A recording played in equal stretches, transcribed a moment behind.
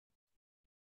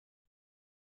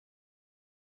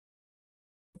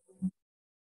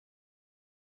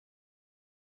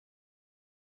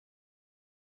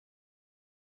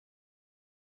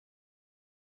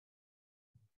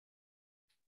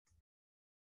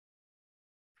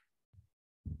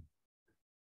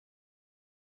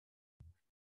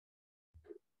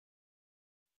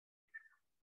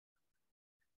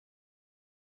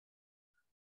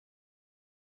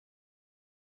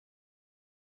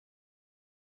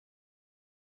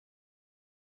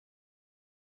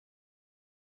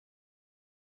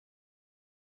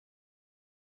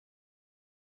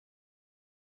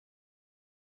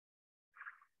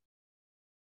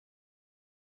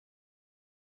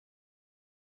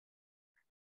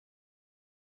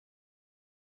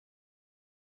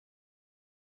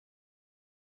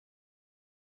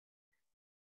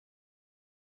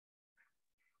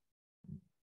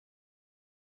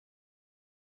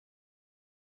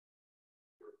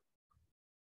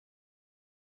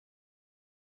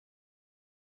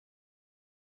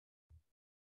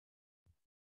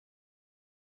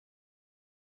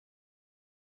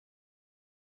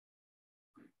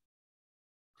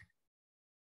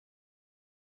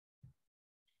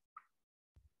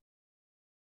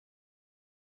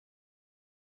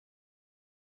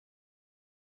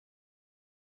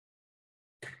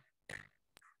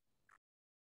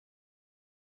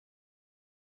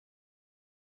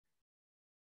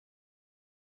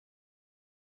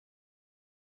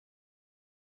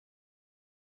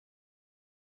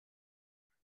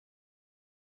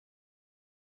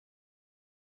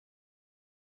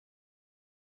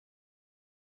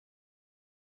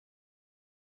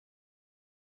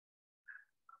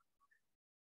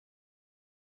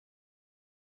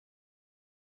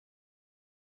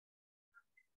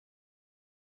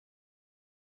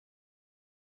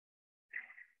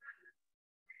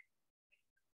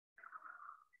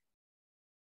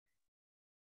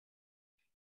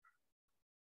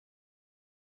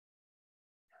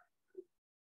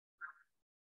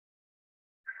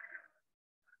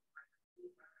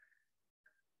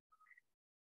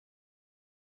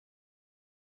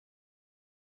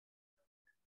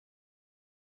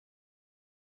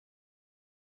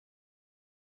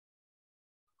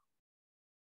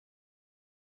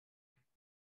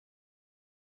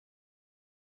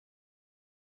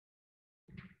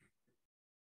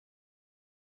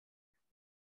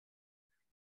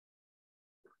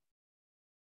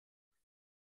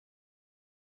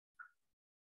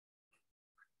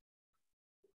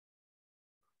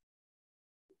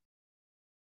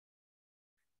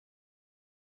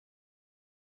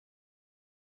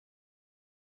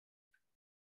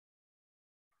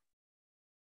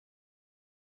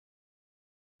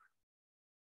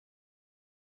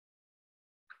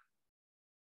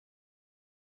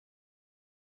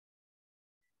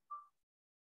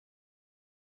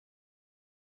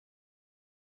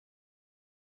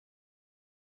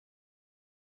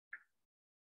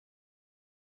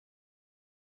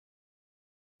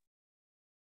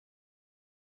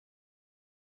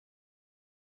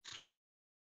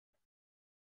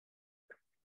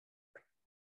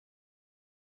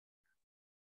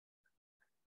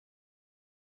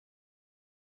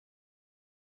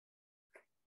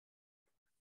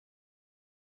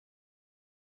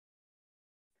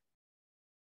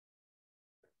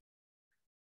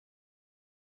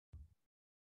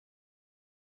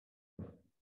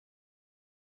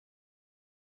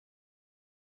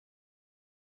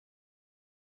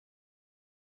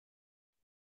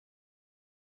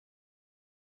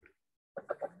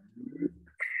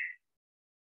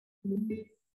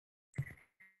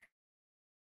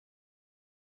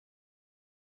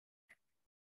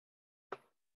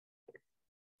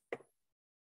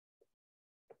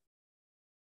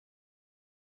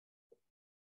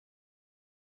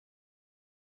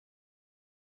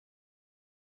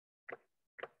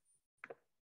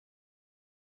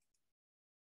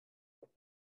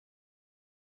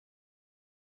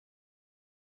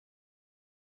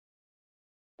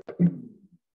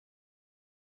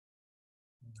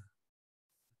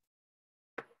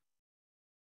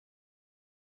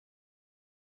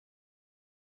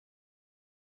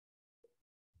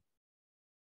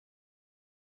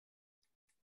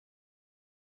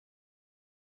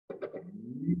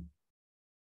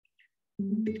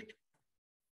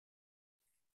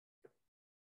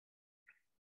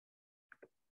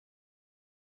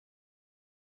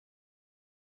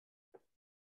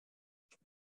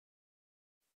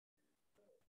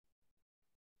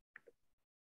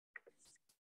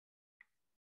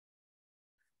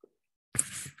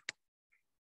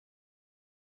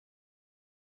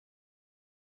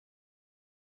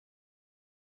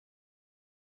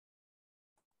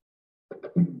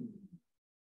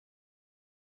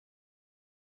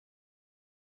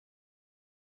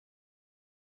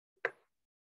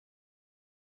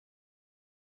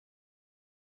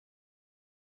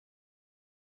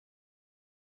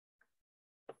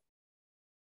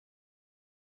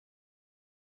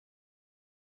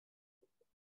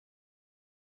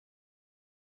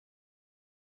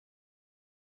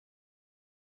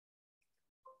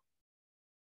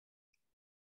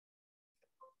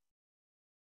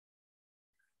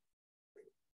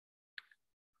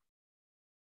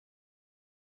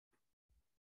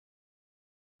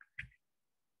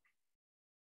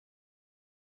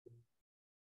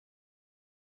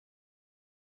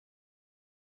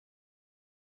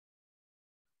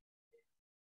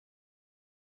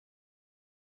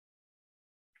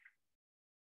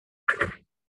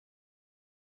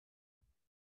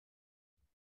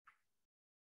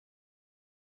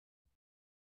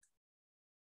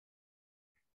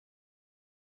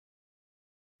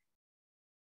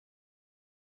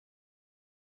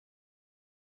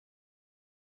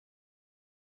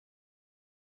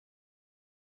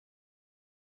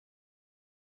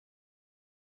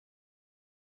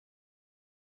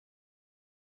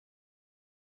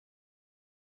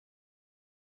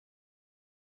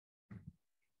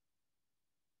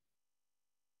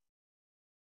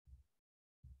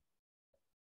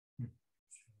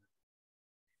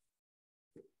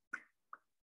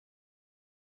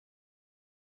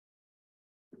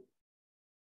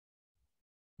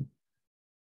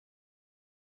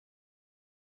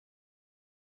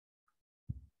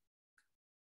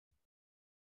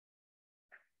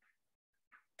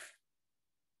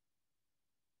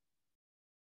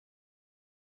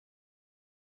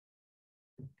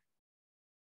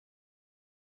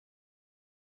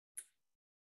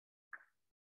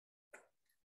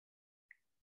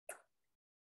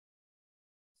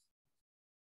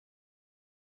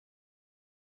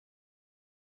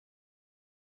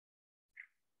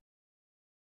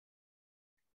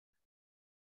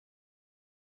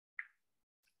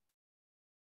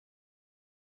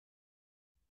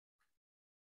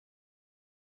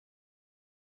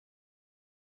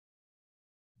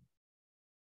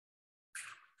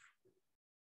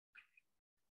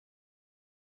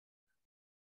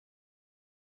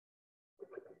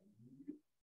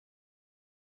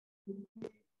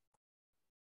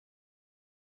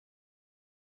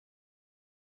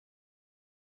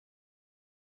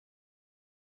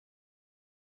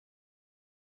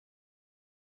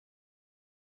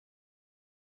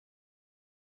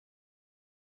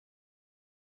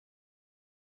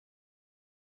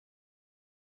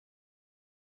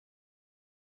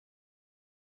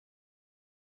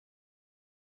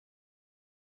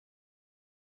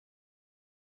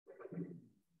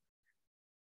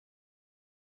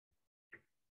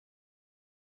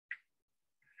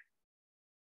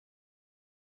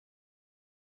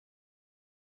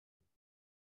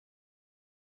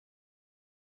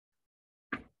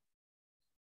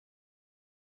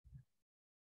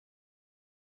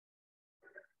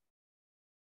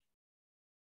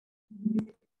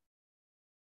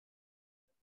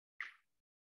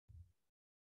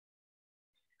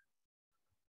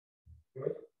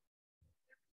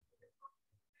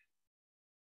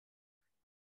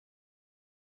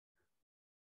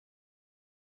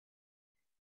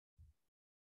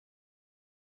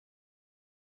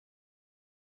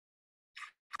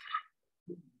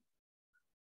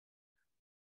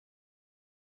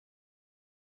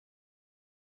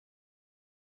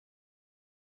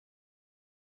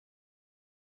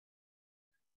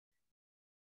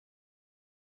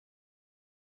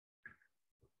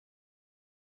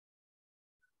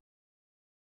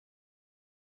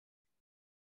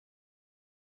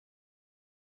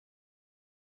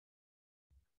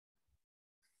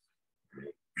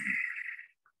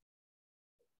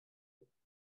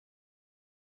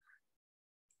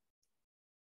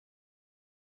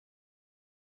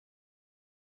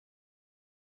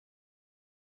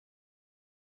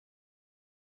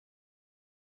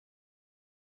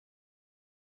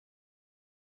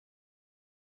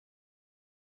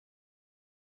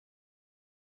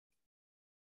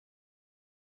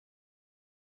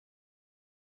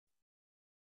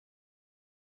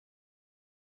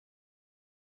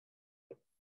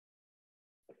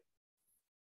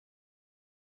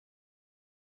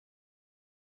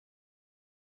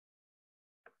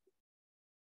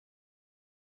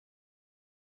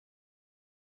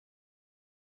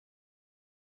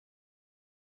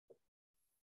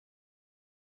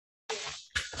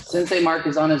Sensei Mark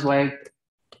is on his way.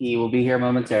 He will be here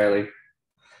momentarily.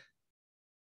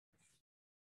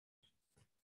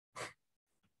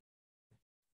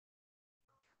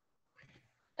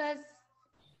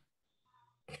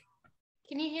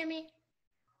 Can you hear me?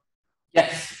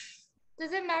 Yes.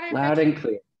 Does it matter? Loud and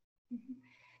clear.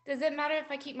 Does it matter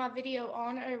if I keep my video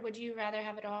on, or would you rather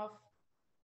have it off?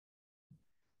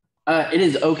 It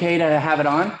is okay to have it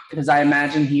on because I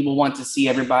imagine he will want to see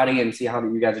everybody and see how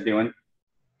you guys are doing.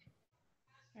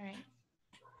 All right.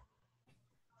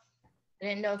 I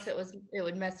didn't know if it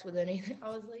would mess with anything. I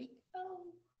was like, oh.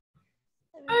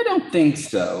 I don't think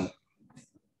so.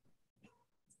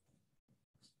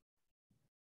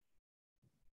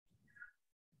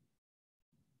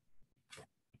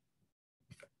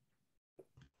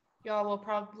 Y'all will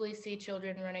probably see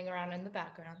children running around in the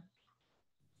background.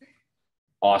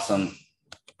 Awesome.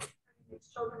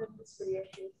 Children with history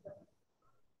issues,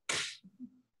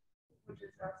 which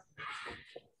is us.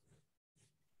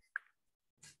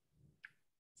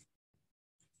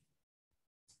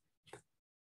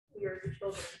 We are the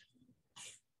children.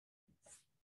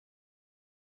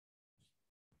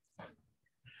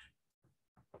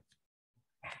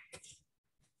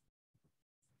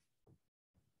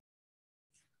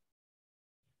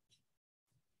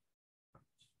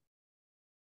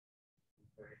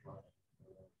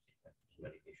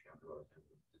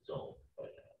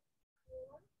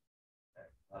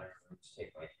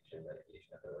 Take my teacher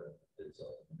medication at the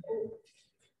zone.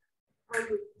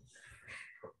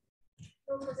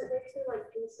 No, because it makes me like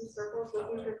pace in circles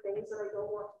looking for things that I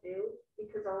don't want to do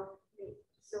because I'll be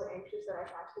so anxious that I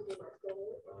have to do my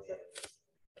schoolwork.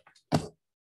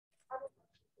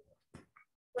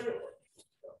 But it works.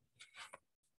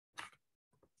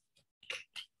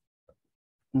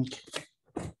 Okay.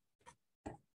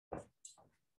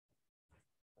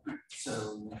 So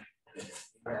you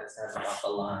guys have about the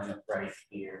line up right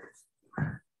here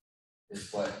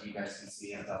is what you guys can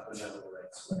see about the middle of the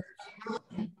right square.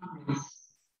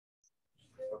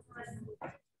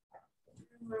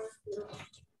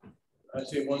 I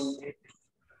see one.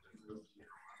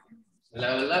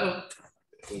 Hello, hello.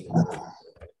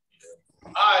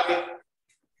 Hi.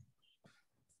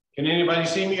 Can anybody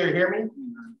see me or hear me?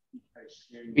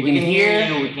 We can hear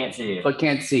you, we can't see you. but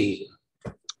can't see.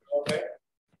 Okay.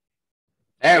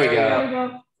 There we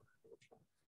go.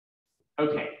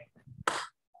 Okay.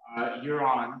 You're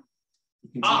on. You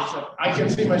can see yourself. I can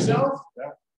see myself?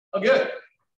 Yeah. Oh, good.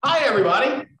 Hi,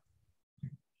 everybody.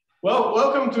 Well,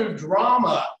 welcome to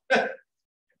drama.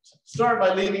 Start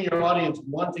by leaving your audience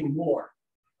wanting more.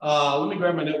 Let me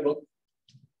grab my notebook.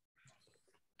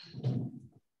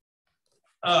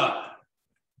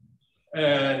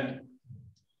 And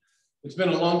it's been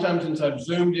a long time since I've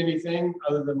Zoomed anything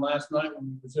other than last night when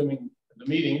we were Zooming the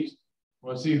meetings. I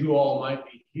want to see who all might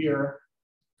be here.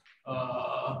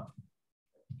 Oh,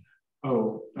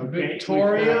 okay.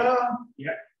 Victoria.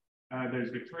 Yeah. There's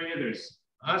Victoria. There's.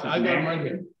 I got them right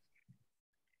here.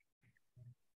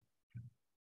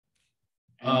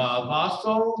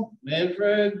 Vostel,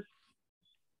 Manfred.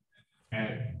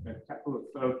 And a couple of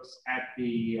folks at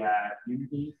the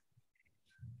Unity.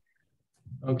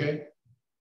 Okay.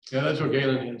 Yeah, that's where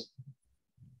Galen is.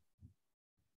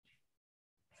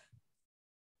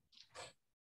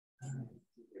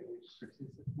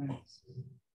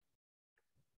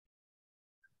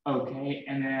 Okay,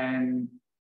 and then,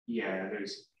 yeah,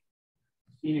 there's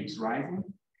Phoenix Rising,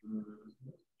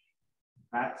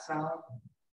 Vatsal,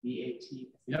 EAT.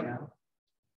 Yep.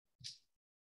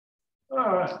 All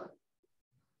right.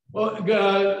 Well,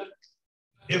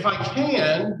 if I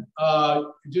can,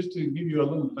 just to give you a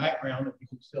little background, if you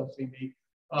can still see me,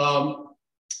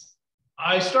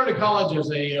 I started college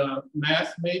as a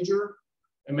math major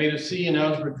and made a C in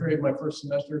algebra trade my first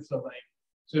semester. So I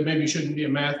said maybe you shouldn't be a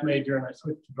math major, and I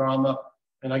switched to drama.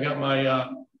 And I got my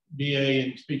BA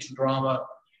in speech and drama,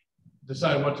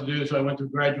 decided what to do. So I went to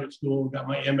graduate school, got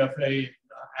my MFA in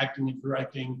acting and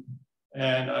directing,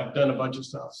 and I've done a bunch of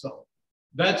stuff. So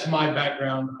that's my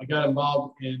background. I got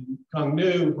involved in Kung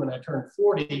Nu when I turned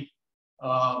 40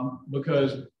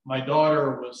 because my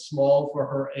daughter was small for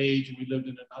her age and we lived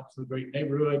in a not so great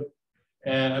neighborhood.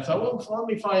 And I thought, well, let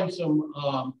me find some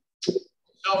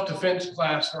self-defense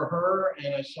class for her.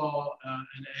 And I saw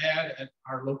an ad at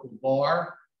our local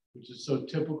bar, which is so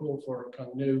typical for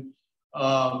Kung Nu.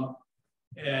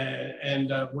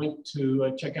 And went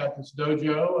to check out this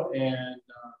dojo, and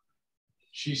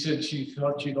she said she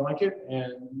thought she'd like it.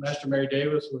 And Master Mary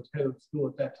Davis was head of the school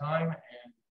at that time.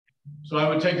 And so I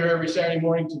would take her every Saturday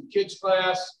morning to the kids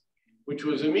class, which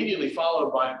was immediately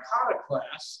followed by a Kata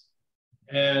class.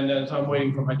 And as I'm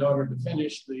waiting for my daughter to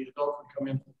finish, the adult would come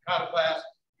in from the Kata class.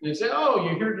 they say, oh,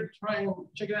 you're here to try and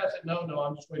check it out. I said, no,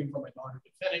 I'm just waiting for my daughter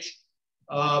to finish.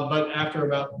 But after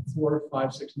about 4,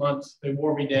 5, 6 months, they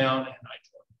wore me down and I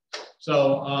joined.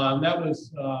 So that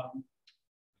was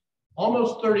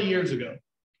almost 30 years ago,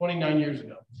 29 years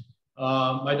ago.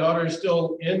 My daughter is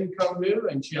still in Kamu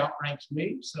and she outranks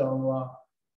me. So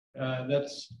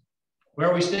that's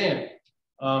where we stand.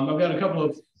 I've got a couple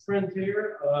of friends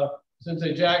here,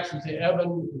 Sensei Jack, Sensei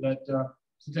Evan, that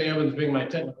Sensei Evan's being my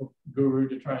technical guru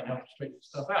to try and help straighten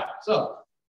stuff out. So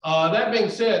that being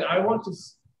said, I want to,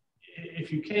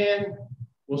 if you can,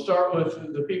 we'll start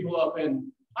with the people up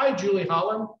in, hi, Julie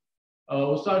Holland.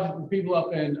 We'll start with the people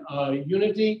up in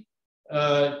Unity.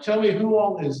 Tell me who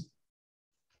all is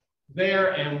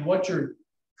there and what your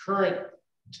current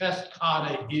test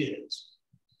kata is.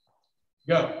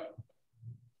 Go.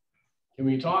 Can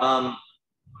we talk?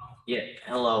 Yeah,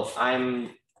 hello,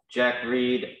 I'm Jack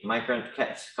Reed. My current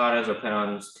test katas are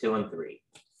Penons 2 and 3.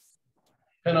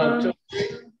 Penon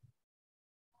 2.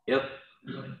 Yep.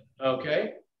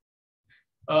 Okay.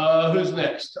 Who's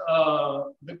next?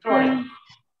 Victoria.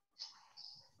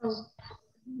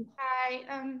 Hi,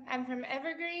 I'm from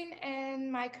Evergreen,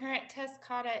 and my current test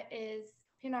kata is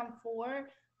Penon 4,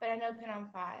 but I know Penon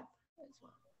 5 as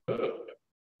well.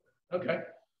 Okay.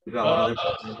 We got one other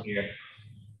person here.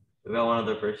 We got one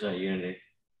other person at Unity.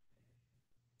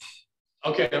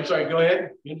 Okay, I'm sorry, go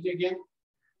ahead. Unity again.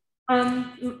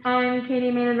 I'm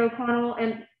Katie Maynard O'Connell,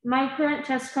 and my current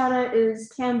test kata is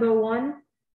Tambo 1,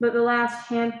 but the last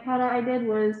hand kata I did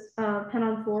was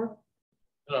Penon 4.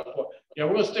 Yeah,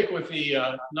 we're going to stick with the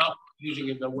not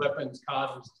using the weapons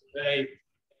katas today.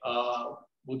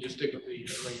 We'll just stick with the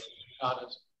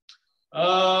katas.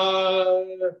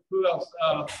 Who else?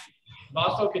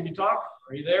 Vaso, can you talk?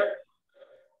 Are you there?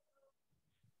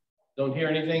 Don't hear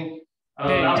anything.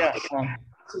 My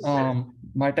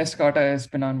test kata is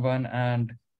Penon 1,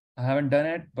 and I haven't done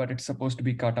it, but it's supposed to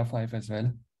be kata 5 as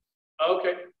well.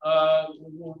 Okay. I'll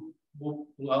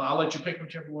let you pick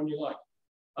whichever one you like.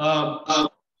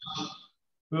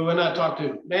 Who will not talk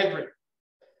to? Manfred.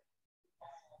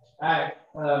 Hi,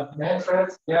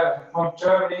 Manfred, yeah, from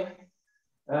Germany.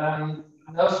 No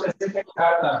specific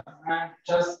kata. I'm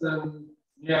just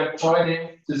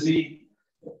joining to see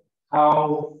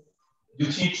how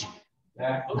you teach.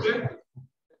 Yeah. Okay.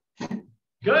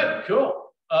 Good,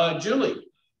 cool. Julie.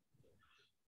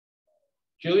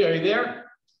 Julie, are you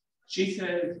there? She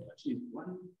says she's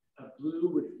one blue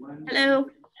with one. Hello.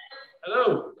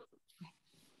 Hello.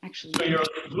 Actually, So you're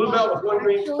blue belt with one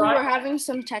green stripe? we're having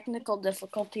some technical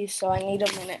difficulties, so I need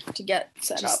a minute to get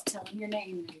set up. Tell them your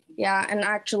name. Yeah, and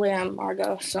actually I'm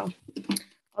Margot, so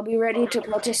I'll be ready to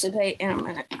participate in a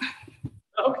minute.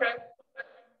 Okay.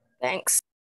 Thanks.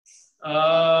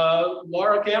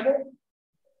 Laura Campbell?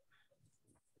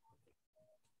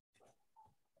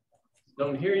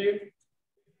 Don't hear you.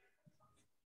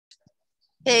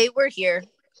 Hey, we're here.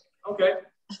 Okay.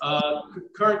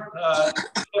 Current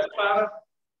kata?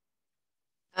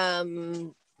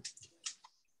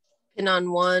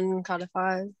 Penon 1, kata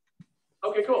 5.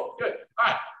 Okay, cool, good.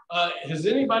 All right. Has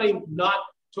anybody not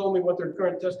told me what their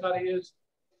current test kata is?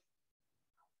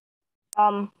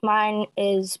 Mine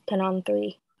is Penon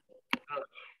 3. All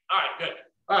right, good.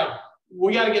 All right,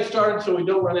 we got to get started so we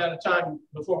don't run out of time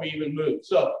before we even move.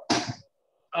 So,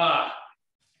 bow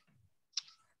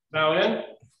in.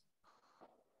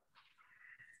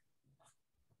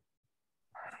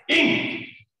 In.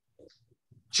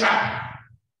 Cha.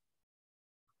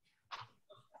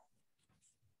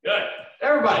 Good.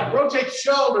 Everybody, rotate the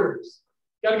shoulders.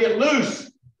 Got to get loose.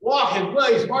 Walk in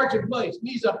place, march in place,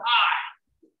 knees up high.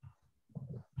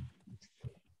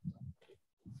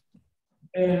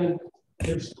 And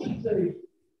there's oh,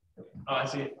 I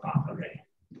see it. Oh, okay.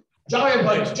 Jog in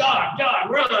place, jog,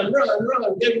 run.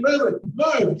 Get moving,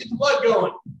 move, get the blood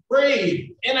going. Breathe,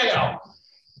 inhale.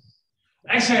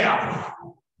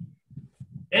 Exhale.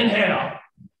 Inhale.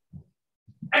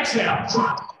 Exhale.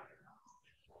 A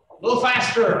little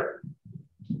faster.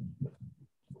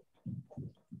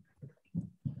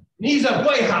 Knees up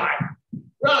way high.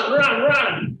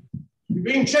 Run. You're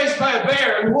being chased by a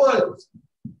bear in the woods.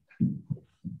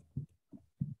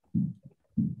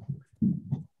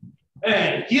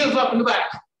 And heels up in the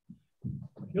back.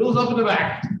 Heels up in the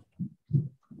back.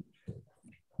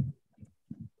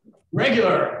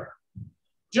 Regular.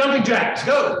 Jumping jacks,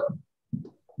 go.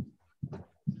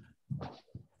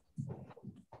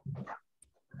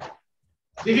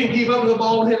 See if you can keep up with the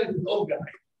bald-headed old guy.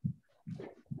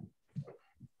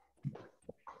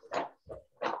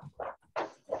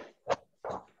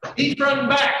 Each front and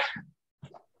back.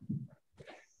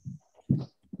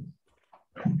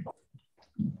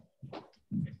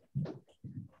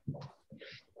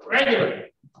 Regular.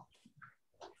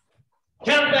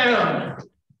 Countdown.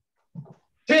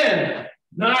 10,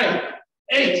 9,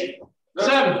 8,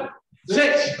 7,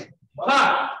 6,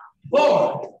 5,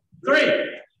 4,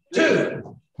 3,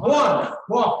 2, 1.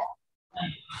 Walk.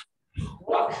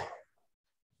 Walk.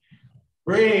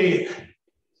 Breathe.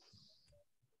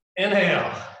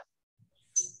 Inhale.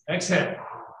 Exhale.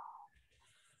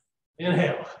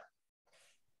 Inhale.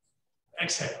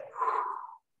 Exhale.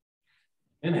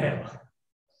 Inhale.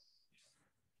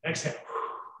 Exhale.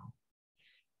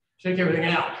 Shake everything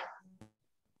out.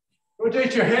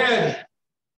 Rotate your head.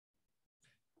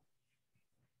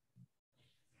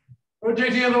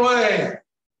 Rotate the other way.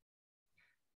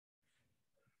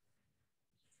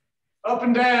 Up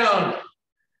and down.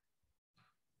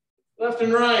 Left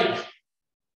and right.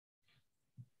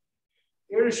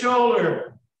 Ear to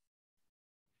shoulder.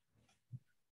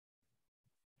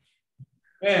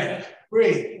 And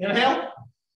breathe. Inhale.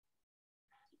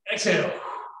 Exhale.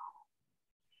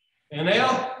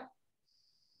 Inhale.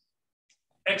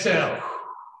 Exhale.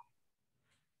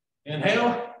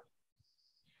 Inhale.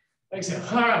 Exhale.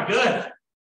 All right, good.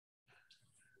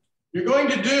 You're going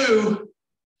to do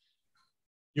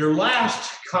your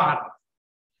last kata.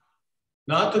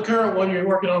 Not the current one you're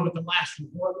working on, but the last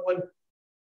one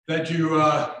that you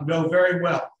know very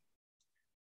well.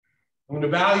 I'm going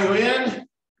to bow you in,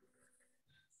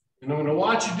 and I'm going to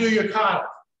watch you do your kata.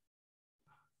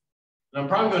 And I'm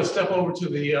probably going to step over to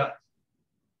the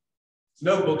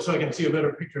notebook so I can see a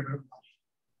better picture of everybody.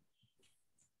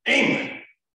 Aim.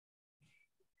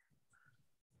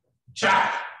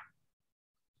 Cha.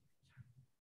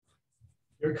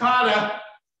 Your kata,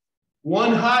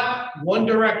 one hut, one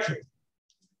direction.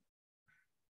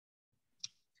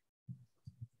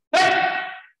 Hey!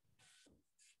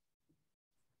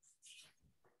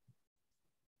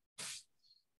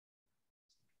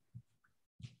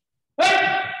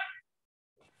 Hey!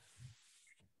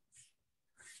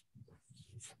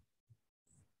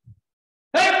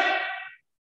 Hey!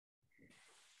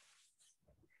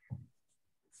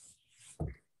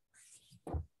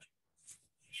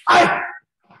 Hey!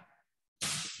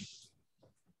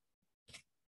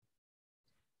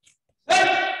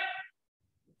 Hey!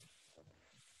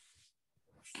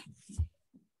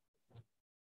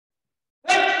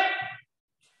 Hey!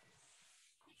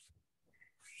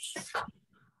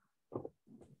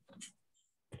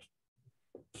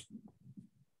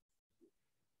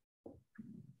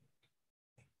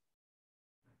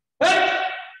 Hey!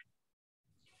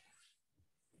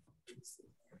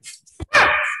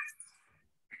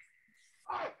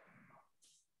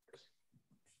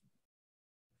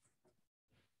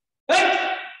 Hey!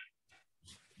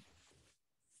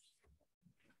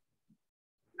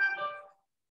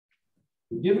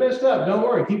 You messed up, don't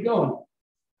worry, keep going.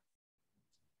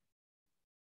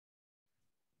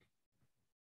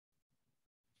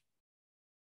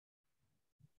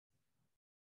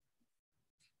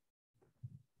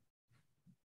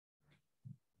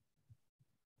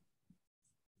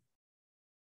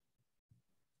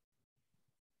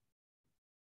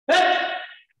 Hey!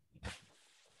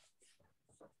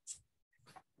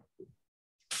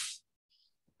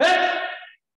 Hey!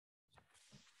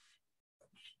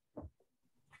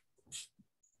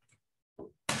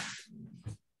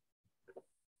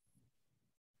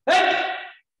 Hey!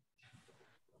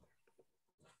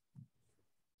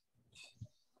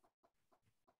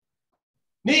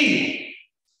 Knee.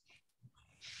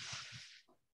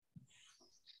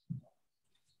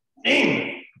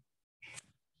 Aim.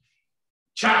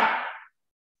 Cha.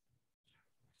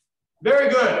 Very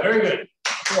good, very good.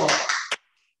 Cool.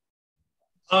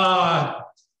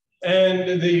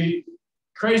 And the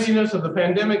craziness of the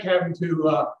pandemic, having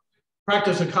to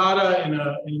practice a kata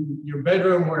in your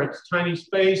bedroom where it's tiny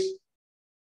space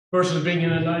versus being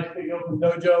in a nice big open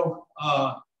dojo.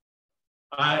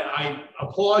 I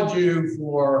applaud you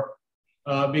for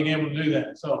being able to do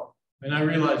that. So, and I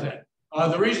realize that.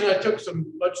 The reason I took so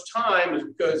much time is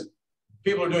because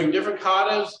people are doing different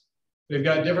katas. They've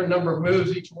got a different number of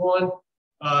moves each one.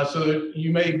 So that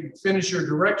you may finish your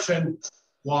direction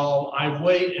while I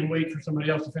wait for somebody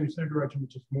else to finish their direction,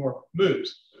 which is more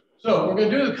moves. So we're going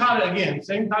to do the kata again,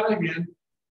 same kata again.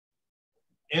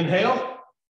 Inhale,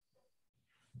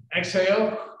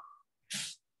 exhale,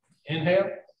 inhale,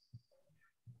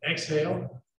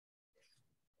 exhale.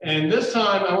 And this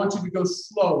time I want you to go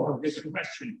slower. There's a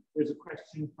question. There's a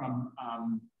question from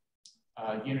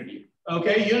Unity.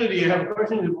 Okay, Unity, you have a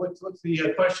question? What's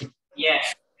the question?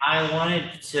 Yes, I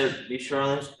wanted to be sure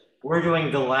on this. We're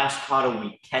doing the last kata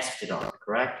we tested on,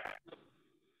 correct?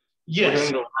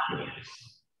 Yes.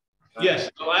 Yes,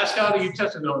 the last kata you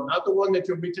tested on, not the one that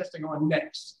you'll be testing on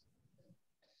next.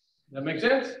 That make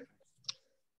sense?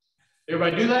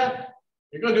 Everybody do that?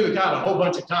 You're gonna do the kata a whole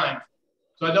bunch of times.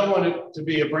 So I don't want it to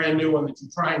be a brand new one that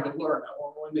you're trying to learn. I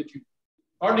want one that you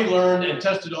already learned and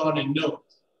tested on and know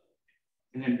it.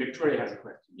 And then Victoria has a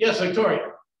question. Yes,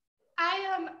 Victoria.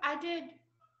 I did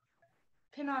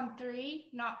pin on 3,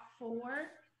 not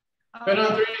 4. Pin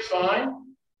on 3 is fine.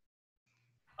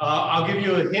 I'll give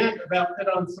you a hint about pin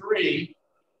on 3.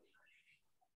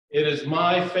 It is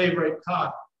my favorite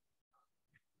kata.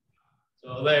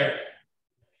 So there.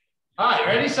 All right,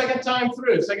 ready? Second time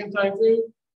through. Second time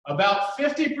through. About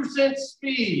 50%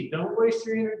 speed. Don't waste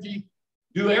your energy.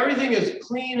 Do everything as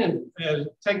clean and as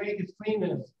technique as clean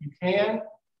as you can,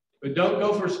 but don't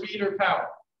go for speed or power.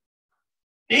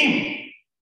 In.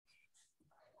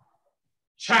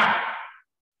 Cha.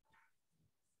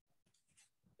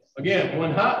 Again,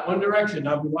 one hut, one direction.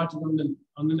 I'll be watching on the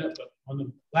netbook, on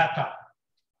the laptop.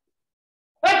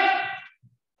 Hey!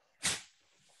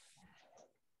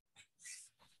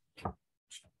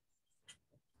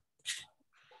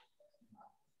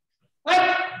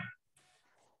 Hey!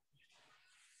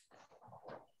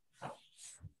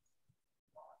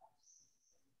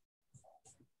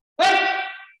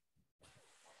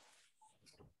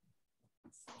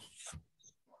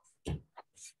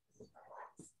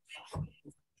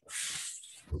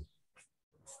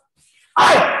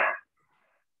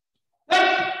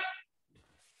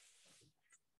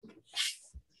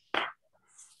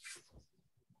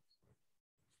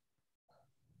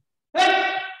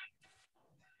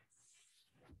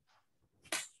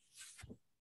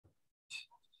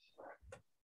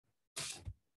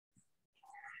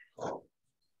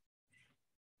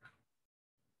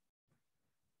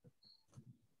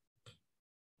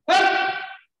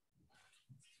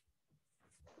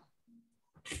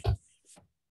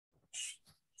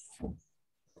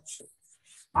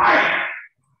 Hey!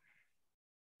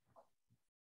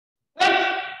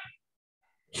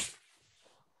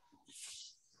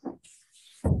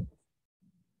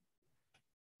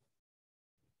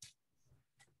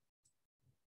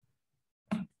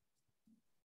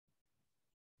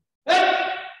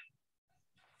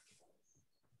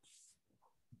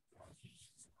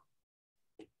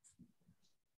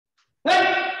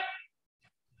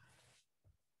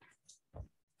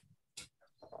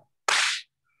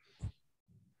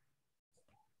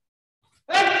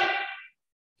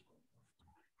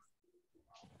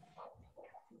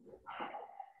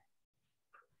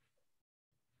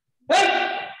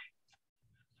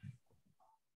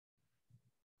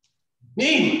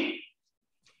 Knee.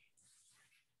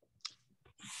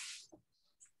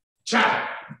 Cha.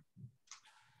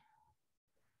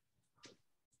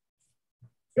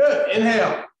 Good.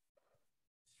 Inhale.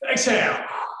 Exhale.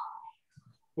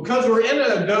 Because we're in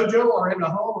a dojo or in a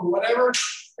home or whatever,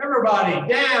 everybody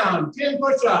down, 10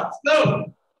 push-ups. Go.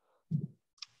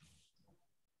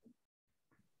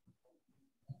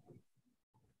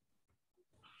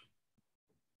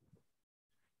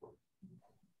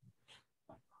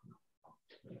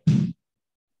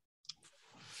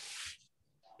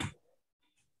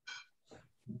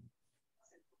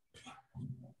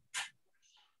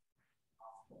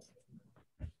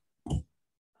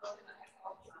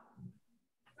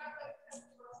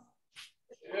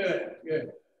 Good,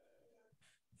 good.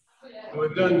 So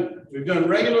we've done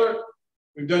regular,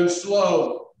 we've done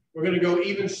slow. We're going to go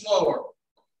even slower,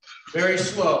 very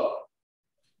slow.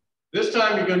 This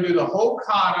time you're going to do the whole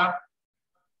kata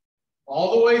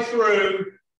all the way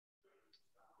through,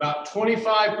 about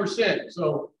 25%.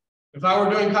 So if I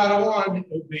were doing kata 1, it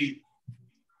would be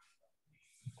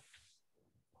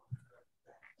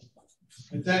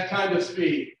at that kind of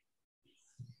speed.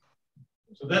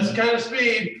 So that's the kind of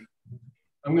speed.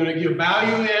 I'm going to give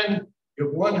value in,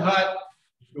 give 1 hut,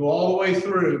 go all the way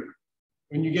through.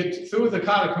 When you get through with the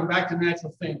kata, come back to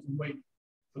natural things and wait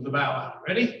for the bow out.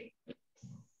 Ready?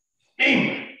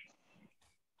 Aim.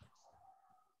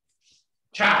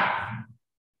 Cha.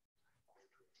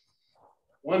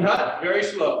 1 hut, very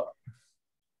slow.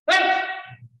 Hey.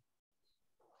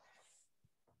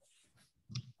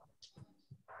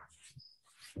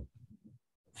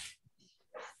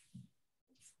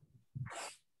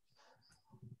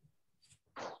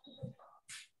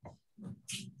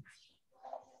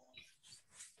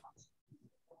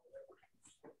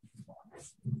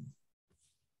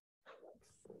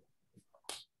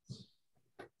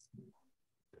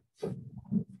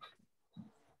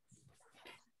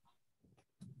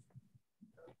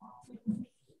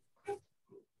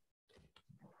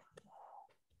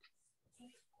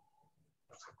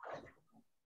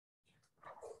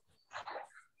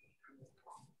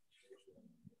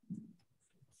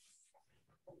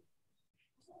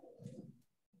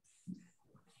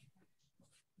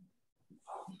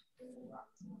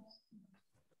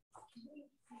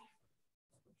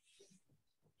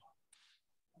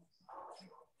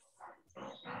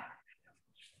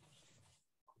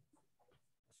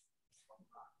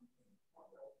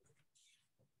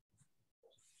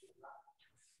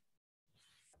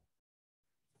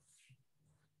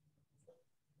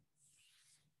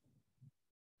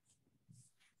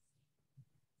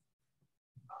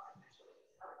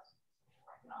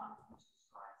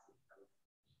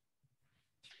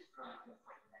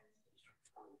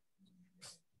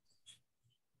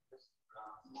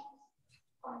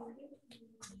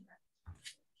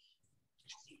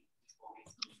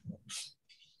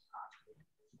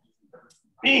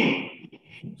 In.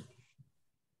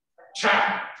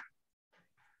 Cha.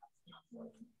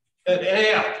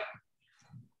 Inhale.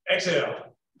 Exhale.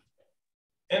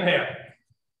 Inhale.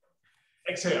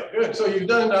 Exhale. Good. So you've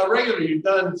done regular, you've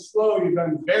done slow, you've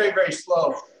done very, very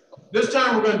slow. This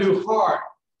time we're going to do hard,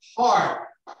 hard,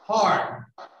 hard.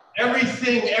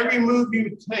 Everything, every move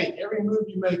you take, every move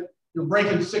you make, you're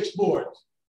breaking 6 boards.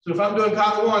 So if I'm doing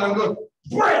Kata 1, I'm going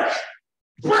break,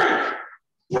 break,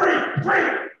 break,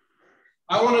 break.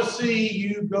 I want to see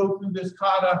you go through this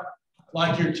Kata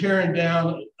like you're tearing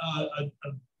down a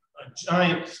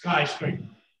giant skyscraper.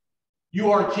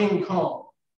 You are King Kong.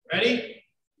 Ready?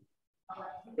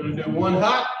 Going to do 1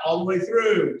 hot all the way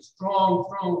through. Strong,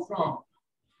 strong, strong.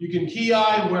 You can ki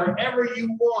wherever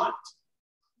you want.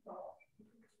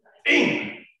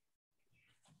 In.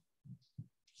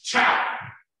 Cha.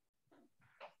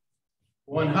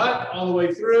 1 hut all the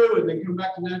way through, and then come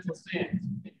back to natural stance.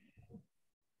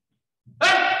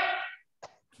 Hey!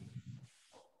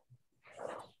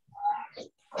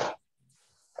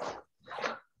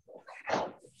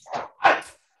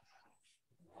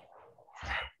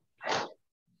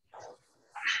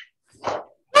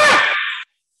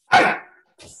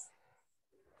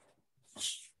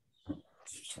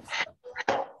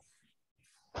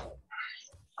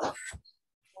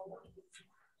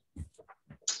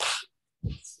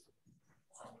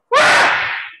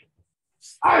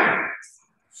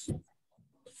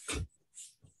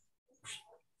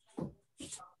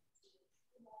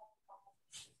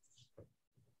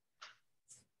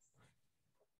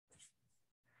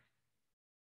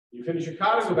 You finish your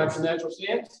kata, go back to natural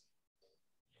stance.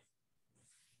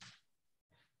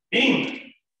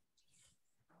 In.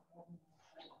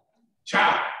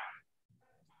 Cha.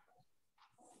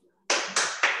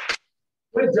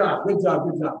 Good job, good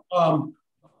job, good job.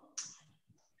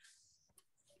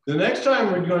 The next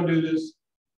time we're going to do this,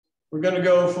 we're going to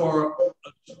go for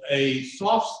a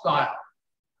soft style.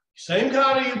 Same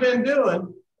kata you've been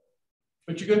doing,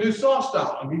 but you're going to do soft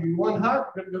style. I'll give you 1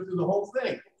 hut, you're going to go through the whole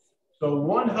thing. So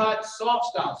 1 hut, soft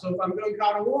style. So if I'm doing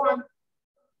Kata 1,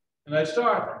 and I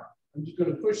start, I'm just going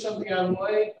to push something out of the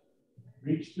way,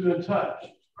 reach through and touch,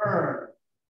 turn,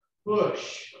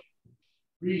 push,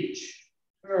 reach,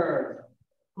 turn,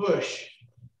 push,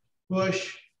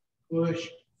 push, push,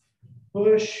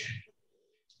 push.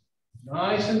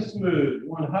 Nice and smooth.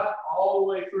 1 hut all the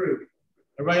way through.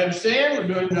 Everybody understand? We're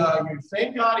doing your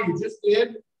same kata you just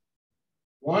did.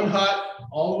 1 hut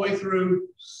all the way through,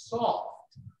 soft.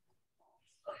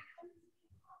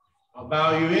 I'll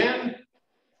bow you in,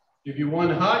 give you 1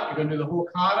 hut, you're going to do the whole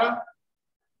kata,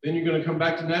 then you're going to come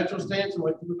back to natural stance and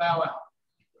wait for the bow out.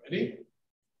 Ready?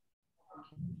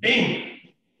 In.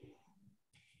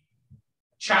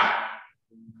 Cha.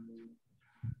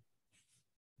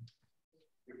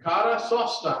 Your kata,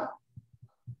 soft style.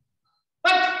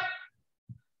 Hut.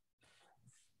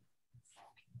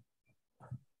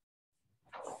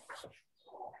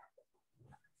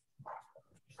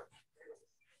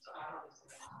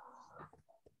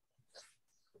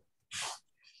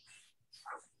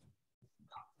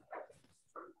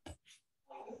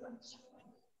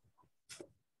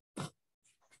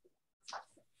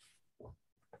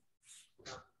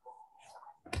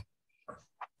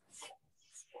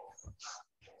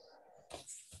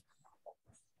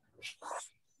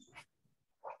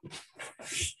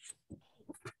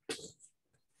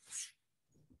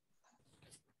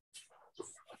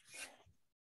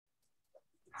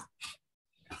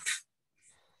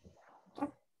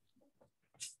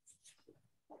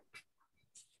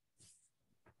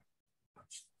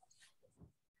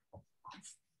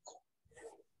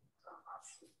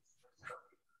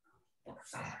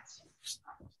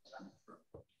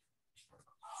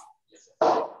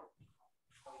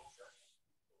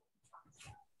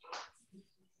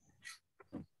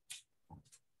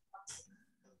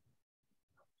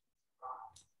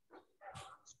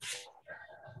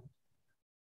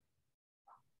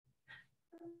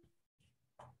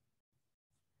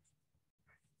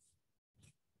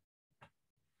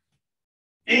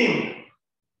 In.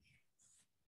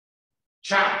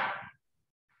 Cha.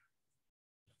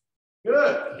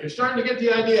 Good. You're starting to get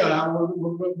the idea.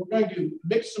 We're going to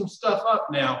mix some stuff up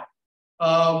now.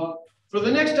 For the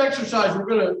next exercise, we're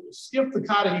going to skip the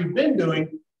kata you've been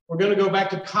doing. We're going to go back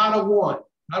to kata 1.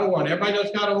 Kata 1. Everybody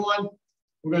knows kata 1?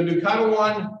 We're going to do kata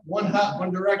 1, one hut,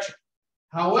 one direction.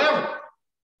 However,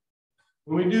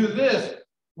 when we do this,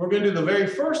 we're going to do the very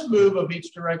first move of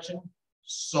each direction,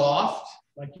 soft,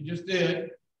 like you just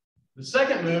did. The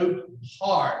second move,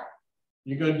 hard.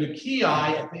 You're going to do ki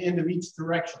at the end of each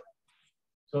direction.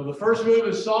 So the first move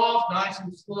is soft, nice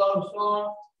and slow,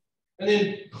 soft. And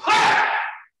then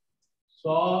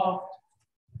soft.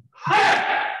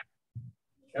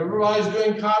 Everybody's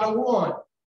doing kata 1.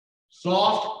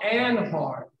 Soft and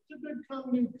hard. It's a good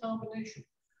combination.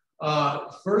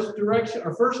 First direction,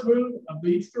 or first move of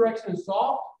each direction is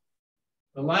soft.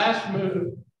 The last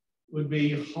move would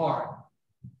be hard.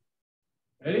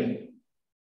 Ready?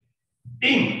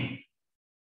 Ding.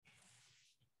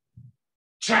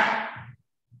 Cha.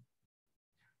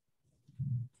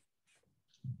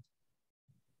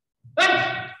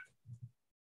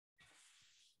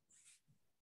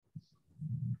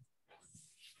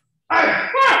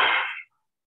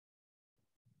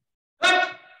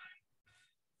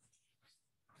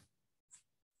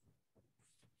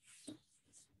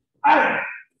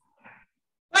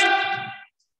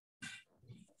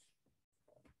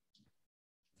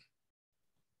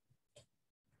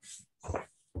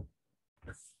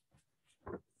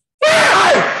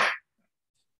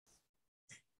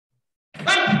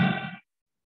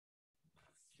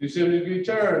 Do 70-degree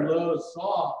turn, low,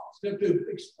 soft. Step 2,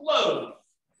 explode.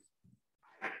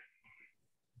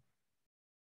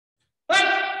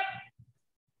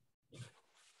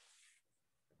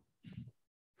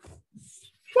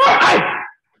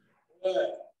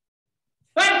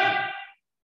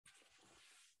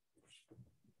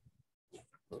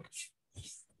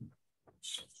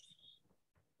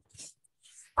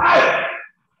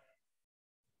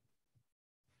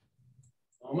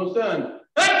 Almost done.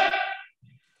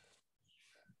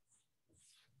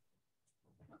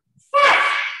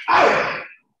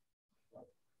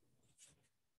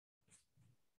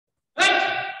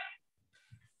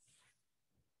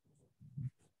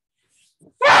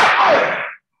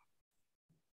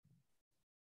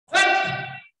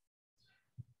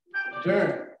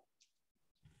 Turn.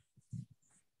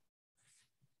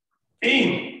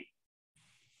 In.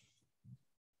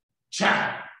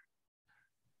 Cha.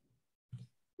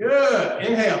 Good.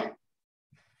 Inhale.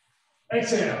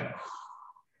 Exhale.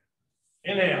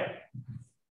 Inhale.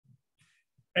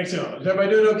 Exhale. Is everybody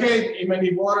doing okay?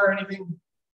 Anybody need water or anything?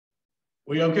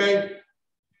 We okay?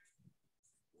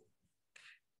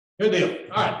 Good deal.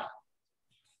 All right.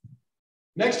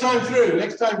 Next time through.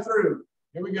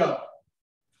 Here we go.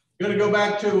 Going to go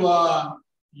back to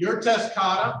your test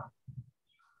kata,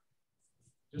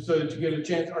 just so that you get a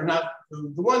chance, or not, the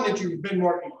one that you've been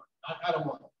working on, not kata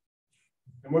 1.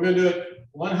 And we're going to do it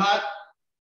one hut,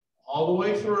 all the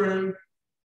way through.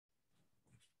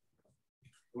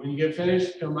 When you get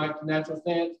finished, come back to natural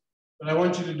stance. But I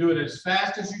want you to do it as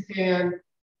fast as you can,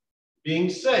 being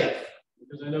safe.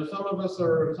 Because I know some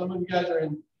of you guys are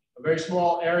in a very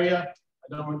small area.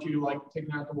 I don't want you like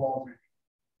taking out the walls.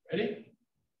 Ready?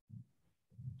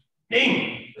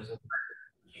 Ding.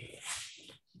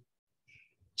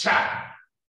 Cha.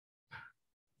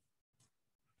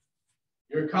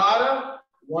 Your kata,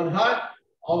 one hut,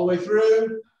 all the way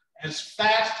through, as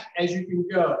fast as you can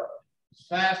go. As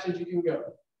fast as you can go.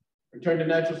 Return to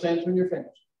natural stance when you're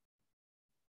finished.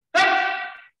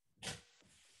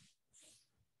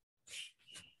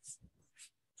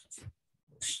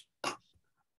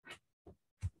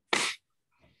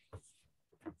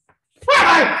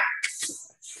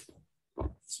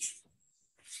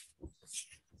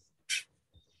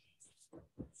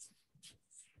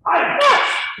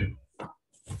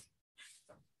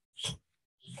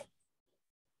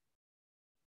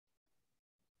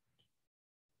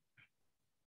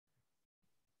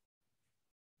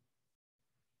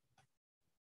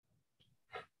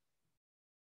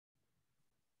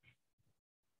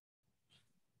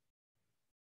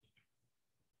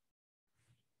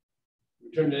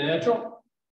 Return to natural.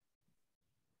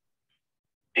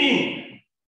 In.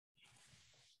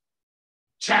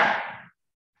 Cha.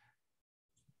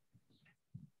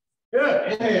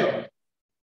 Good. Inhale.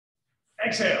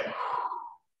 Exhale.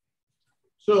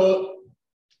 So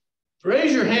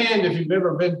raise your hand if you've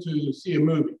ever been to see a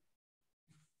movie.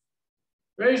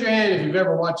 Raise your hand if you've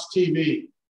ever watched TV.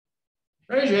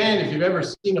 Raise your hand if you've ever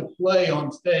seen a play on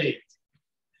stage.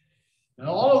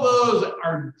 Now, all of those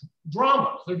are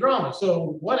dramas. They're dramas.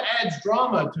 So what adds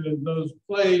drama to those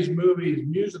plays, movies,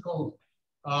 musicals,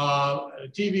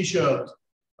 TV shows?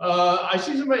 I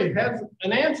see somebody has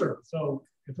an answer. So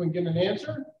if we can get an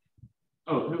answer.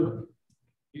 Oh, who?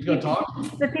 He's gonna talk?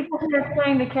 The people who are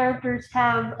playing the characters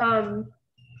have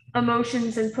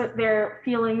emotions and put their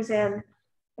feelings and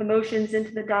emotions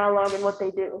into the dialogue and what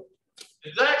they do.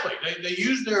 Exactly. They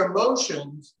use their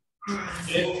emotions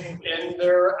in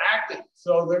their acting.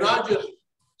 So they're not just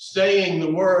saying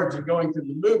the words and going through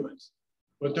the movements,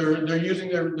 but they're using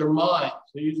their minds.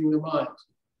 They're using their minds.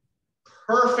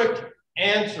 Perfect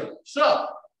answer. So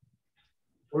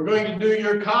we're going to do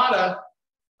your kata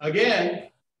again.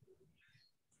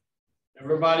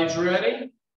 Everybody's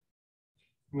ready?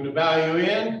 I'm going to bow you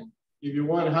in, give you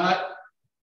one hut.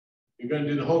 You're going to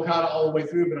do the whole kata all the way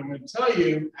through, but I'm going to tell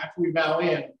you after we bow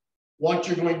in what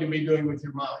you're going to be doing with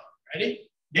your mind. Ready?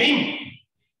 Ding!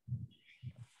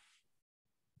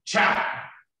 Chow!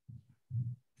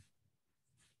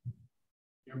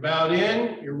 You're bowed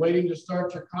in, you're waiting to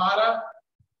start your kata.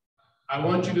 I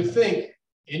want you to think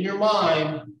in your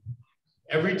mind,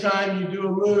 every time you do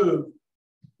a move,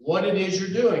 what it is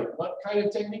you're doing. What kind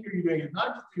of technique are you doing? It's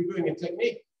not just you're doing a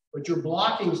technique, but you're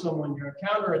blocking someone, you're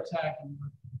counterattacking,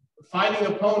 you're fighting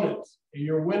opponents, and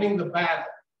you're winning the battle.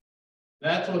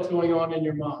 That's what's going on in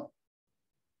your mind.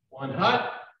 One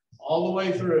hut, all the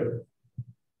way through.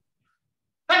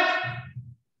 Hut!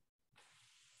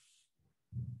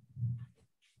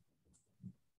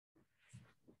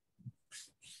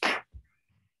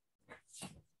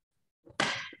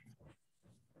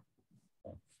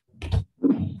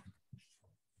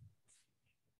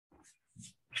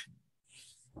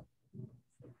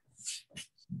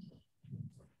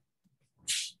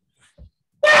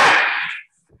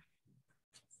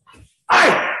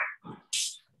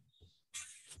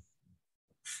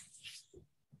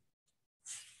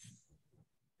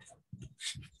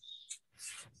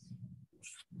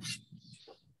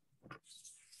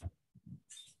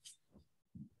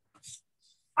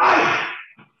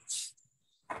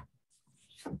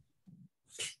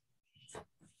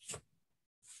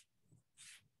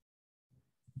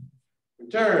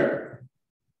 Return.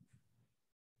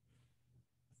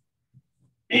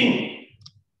 In.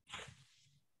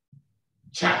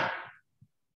 Cha.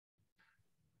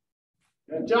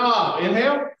 Good job.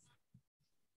 Inhale.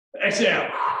 Exhale.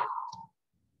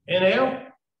 Inhale.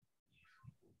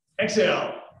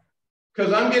 Exhale.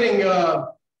 Because I'm getting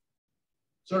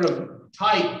sort of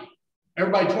tight.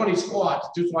 Everybody 20 squats,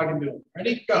 just so I can do it.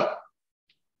 Ready? Go.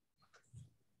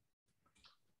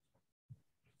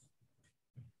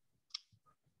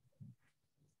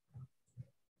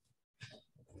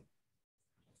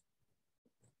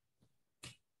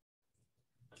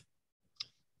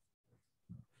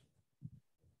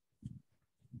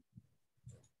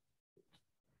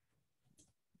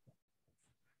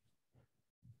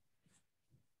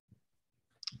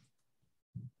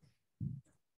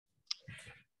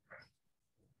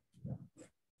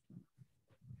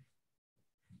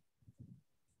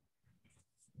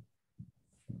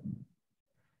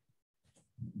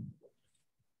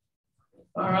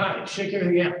 All right, shake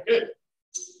everything out. Good.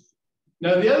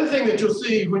 Now, the other thing that you'll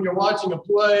see when you're watching a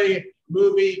play, a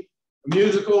movie, a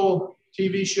musical,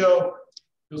 TV show,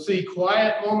 you'll see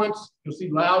quiet moments, you'll see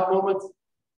loud moments,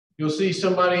 you'll see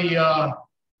somebody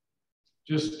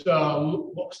just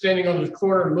standing on the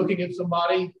corner looking at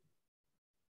somebody,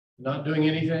 not doing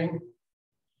anything.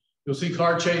 You'll see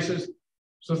car chases.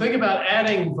 So think about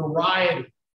adding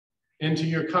variety into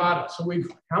your kata. So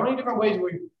how many different ways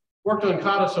we've worked on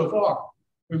kata so far?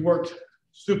 We've worked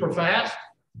super fast.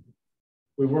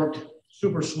 We worked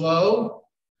super slow.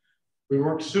 We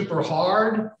worked super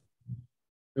hard.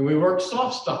 And we worked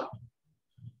soft stop.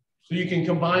 So you can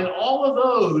combine all of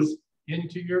those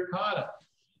into your kata.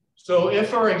 So if,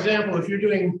 for example, if you're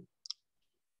doing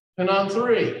Penon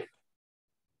 3,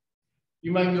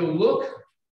 you might go look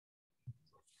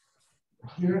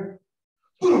here,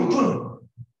 boom, boom.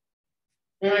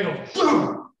 And I go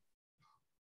boom.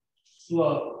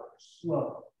 Slow,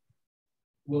 slow.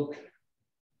 Look.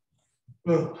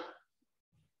 Boom.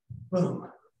 Boom.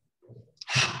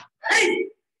 Hey!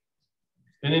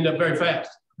 And end up very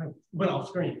fast. I went off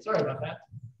screen. Sorry about that.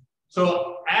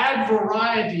 So add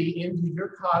variety into your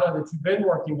kata that you've been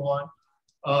working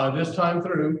on this time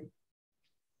through.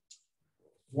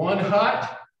 One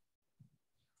hut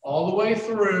all the way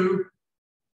through.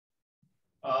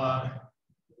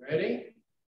 Ready?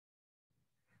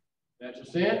 That's a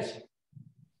sense.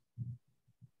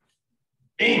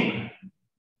 Aim.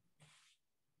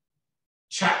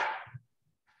 Cha.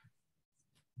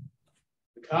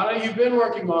 The kata you've been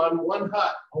working on, one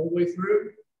hut all the way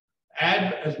through.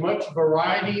 Add as much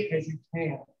variety as you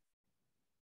can.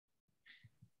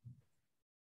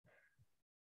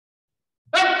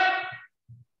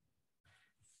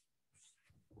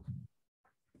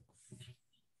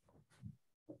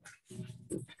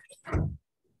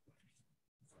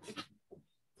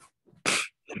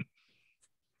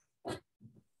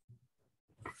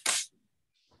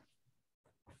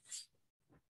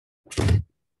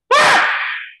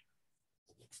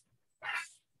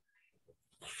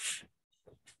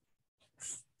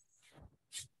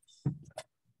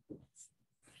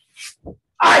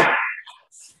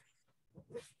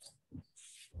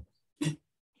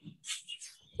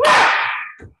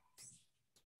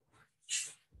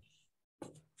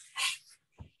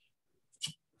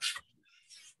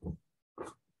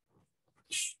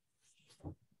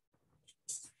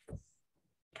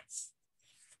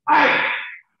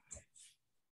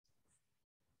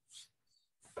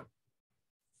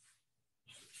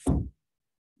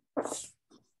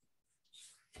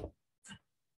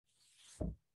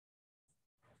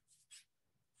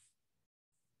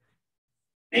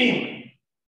 Aim.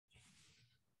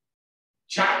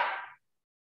 Chop.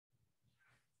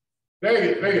 Very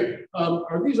good, very good.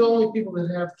 Are these only people that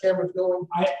have cameras going?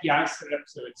 Yeah, I set it up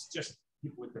so it's just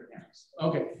people with their cameras.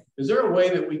 Okay. Is there a way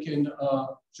that we can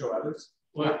show others?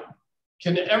 Well,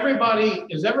 can everybody,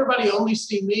 is everybody only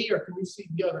see me or can we see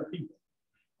the other people?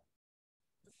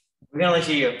 We can only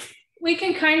see you. We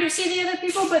can kind of see the other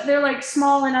people, but they're like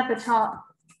small and at the top.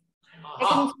 I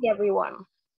can see everyone.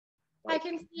 I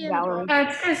can see Valerie. him.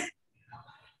 It's because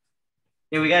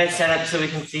Yeah, we got it set up so we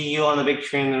can see you on the big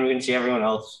screen and we can see everyone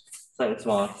else. So it's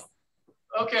small.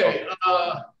 Okay.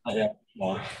 Yeah,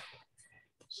 small.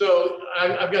 So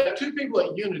I've got 2 people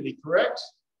at Unity, correct?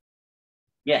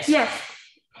 Yes. yes.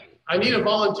 I need a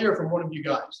volunteer from one of you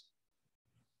guys.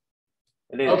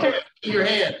 It is. Okay, your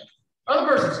hand. Other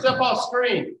person, step off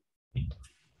screen.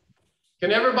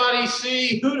 Can everybody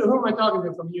see, who am I talking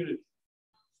to from Unity?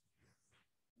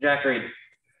 Jack Reed.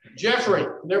 Jeffrey.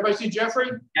 Can everybody see Jeffrey?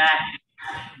 Jack.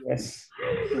 Yes.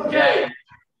 Okay.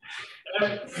 You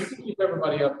can keep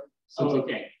everybody up. So,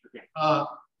 Okay. Okay.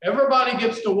 Everybody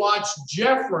gets to watch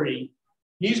Jeffrey.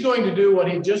 He's going to do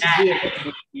what he just did.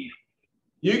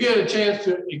 You get a chance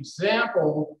to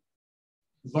example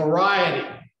variety.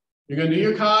 You're going to do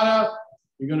your kata.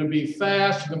 You're going to be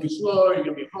fast. You're going to be slow. You're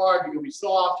going to be hard. You're going to be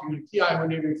soft. You're going to ki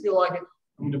whenever you feel like it.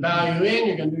 I'm going to bow you in.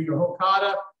 You're going to do your whole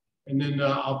kata. And then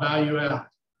I'll bow you out.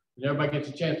 And everybody gets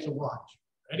a chance to watch.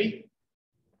 Ready?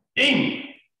 Ding!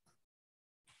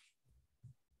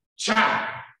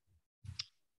 Cha!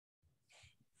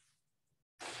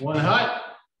 One hut,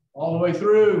 all the way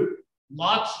through.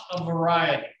 Lots of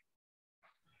variety.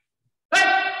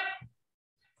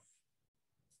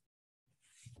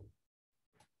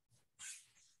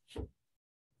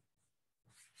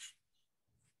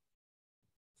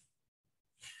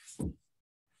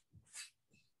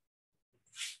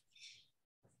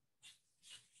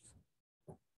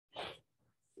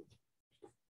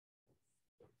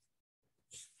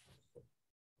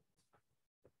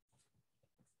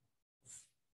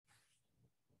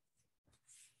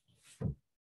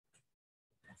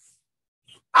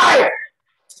 Hey!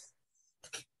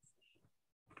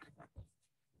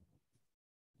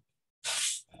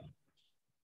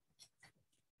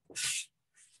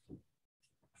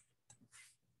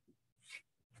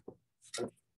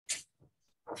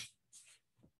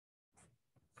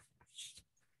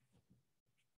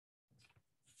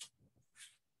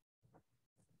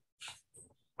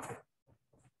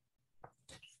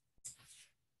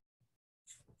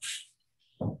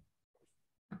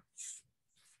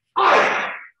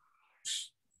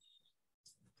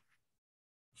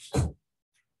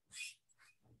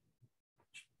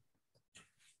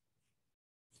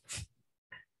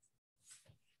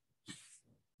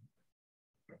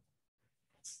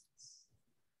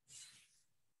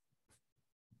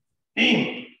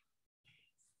 Ding!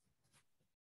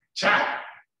 Cha!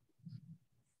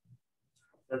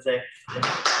 That's it.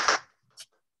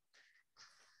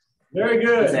 Very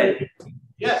good. That's it.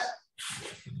 Yes.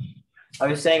 I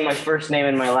was saying my first name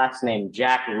and my last name,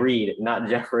 Jack Reed, not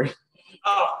Jeffrey.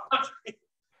 Oh,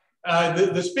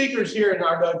 the speakers here in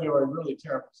our dojo are really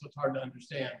terrible, so it's hard to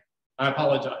understand. I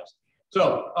apologize.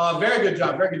 So, very good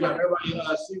job, very good job.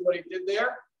 Everybody see what he did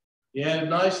there? Yeah,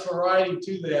 nice variety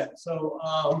to that.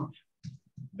 So,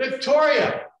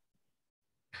 Victoria,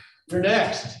 you're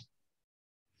next.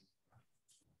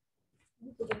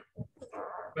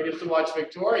 I get to watch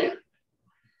Victoria.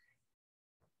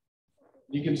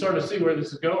 You can sort of see where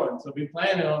this is going. So be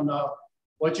planning on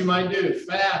what you might do.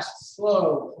 Fast,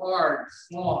 slow, hard,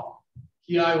 soft.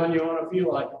 Ki when you want to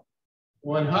feel like it.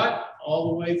 One hut all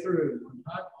the way through. One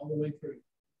hut all the way through.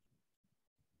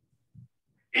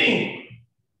 In.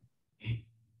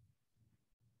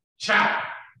 Chop.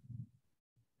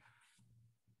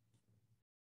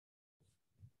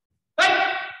 Hey.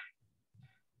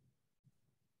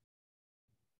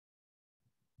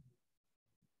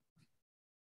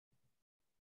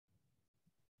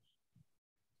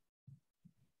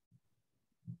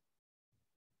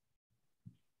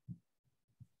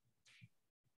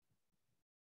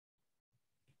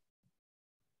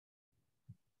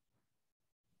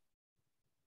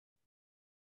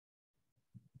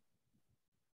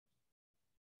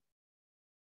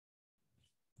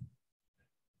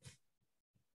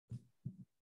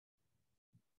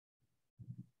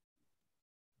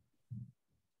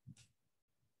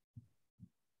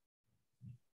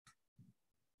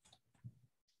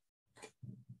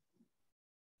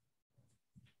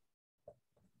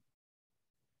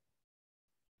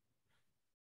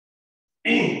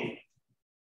 In.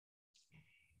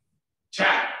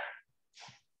 Cha.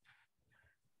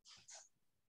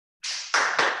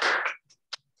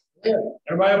 Yeah,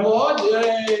 everybody applaud,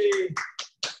 yay.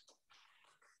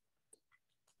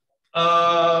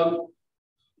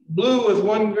 Blue with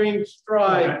one green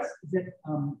stripe. Is it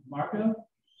Marco?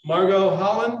 Margot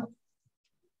Holland,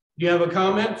 do you have a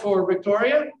comment for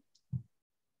Victoria?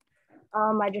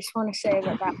 I just want to say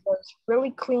that that was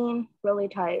really clean, really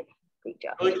tight. Great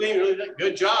job. Really clean, really tight.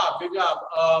 Good job, good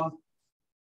job.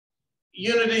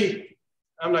 Unity,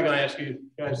 I'm not going to ask you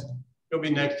guys. You'll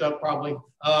be next up probably.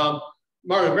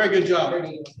 Margo, very good job. Very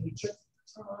good.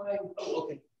 Oh,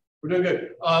 okay, we're doing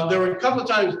good. There were a couple of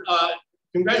times.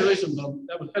 Congratulations,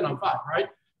 that was 10 on 5, right?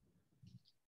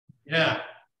 Yeah,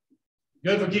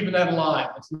 good for keeping that alive.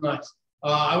 That's nice.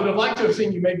 I would have liked to have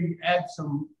seen you maybe add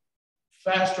some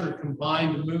faster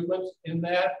combined movements in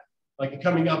that, like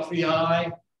coming up the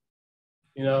eye,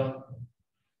 you know,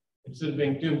 instead of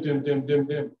being dim, dim, dim, dim,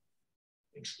 dim.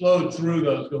 Explode through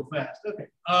those, go fast. Okay,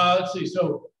 let's see.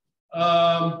 So,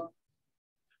 Margo,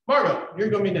 you're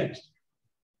going to be next.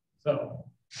 So,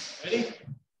 ready?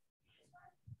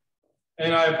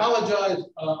 And I apologize,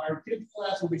 our kids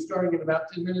class will be starting in about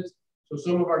 10 minutes. So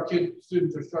some of our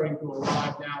students are starting to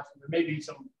arrive now. So there may be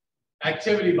some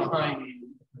activity behind the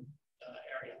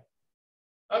area.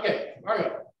 Okay,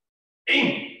 Margo.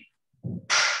 In.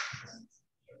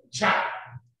 Cha.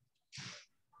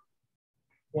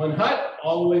 One hut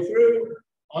all the way through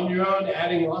on your own,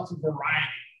 adding lots of variety.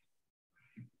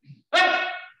 Hut.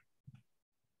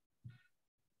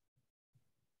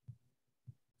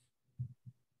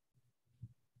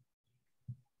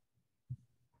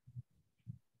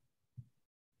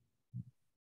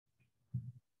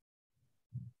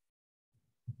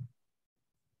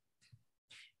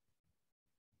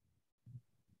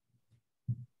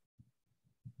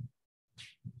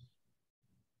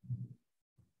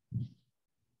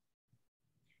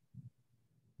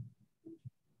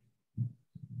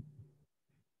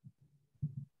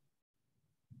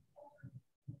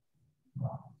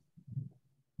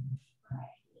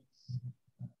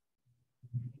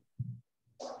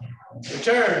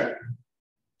 Return.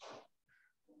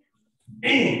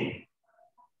 In.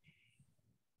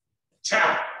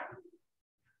 Cha.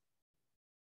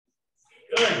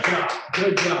 Good job,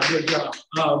 good job, good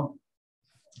job.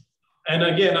 And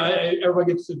again,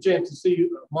 everybody gets a chance to see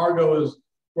Margo is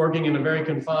working in a very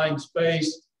confined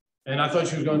space. And I thought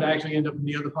she was going to actually end up in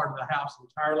the other part of the house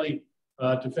entirely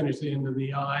to finish the end of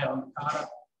the eye on the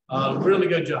kata. Really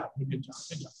good job, good job,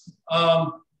 good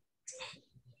job.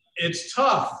 It's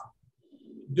tough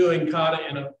doing kata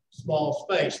in a small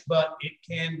space, but it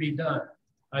can be done.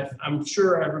 I'm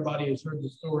sure everybody has heard the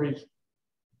stories.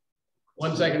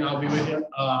 1 second, I'll be with you.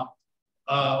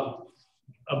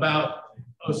 About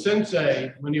a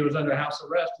sensei when he was under house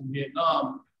arrest in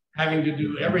Vietnam, having to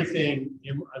do everything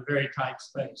in a very tight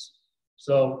space.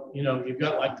 So, you know, you've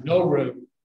got like no room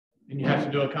and you have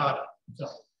to do a kata. So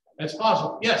that's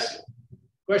possible. Yes,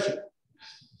 question.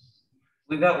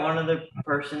 We got one other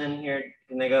person in here.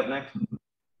 Can they go up next?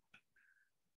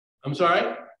 I'm sorry?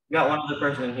 We got one other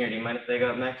person in here. Do you mind if they go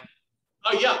up next?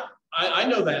 Oh yeah, I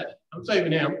know that. I'm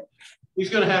saving him. He's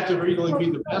going to have to really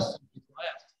be the best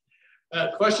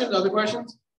last. Questions? Other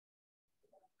questions?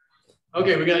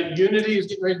 Okay, we got Unity is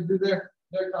getting ready to do their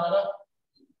kata.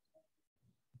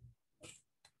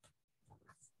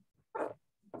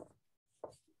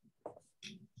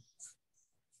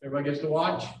 Everybody gets to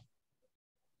watch.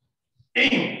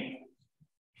 Aim.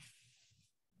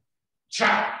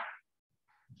 Cha.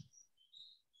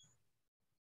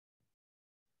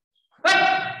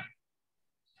 Hey.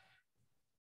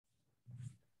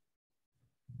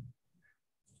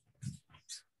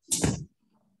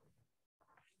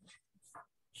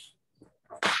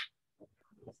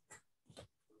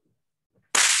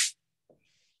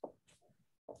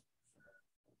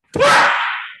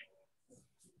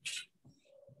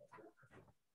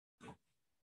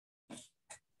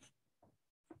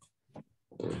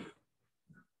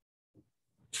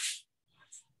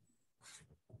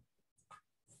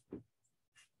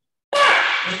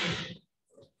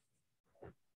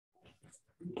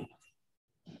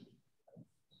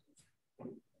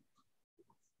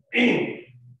 In.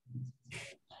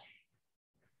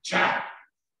 Cha.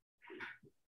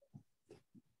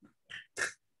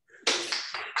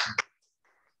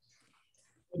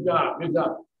 Good job, good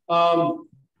job.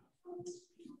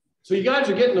 So you guys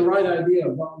are getting the right idea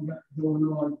of what we got going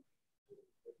on.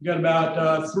 We got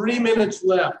about 3 minutes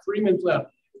left, 3 minutes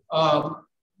left.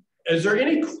 Is there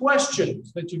any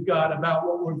questions that you've got about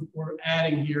what we're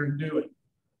adding here and doing?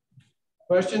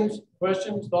 Questions,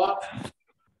 thoughts?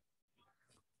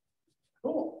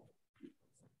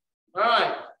 All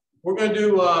right, we're gonna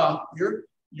do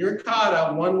your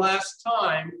kata one last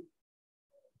time.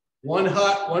 One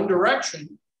hut, one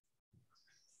direction.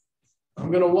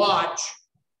 I'm gonna watch,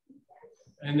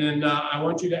 and then I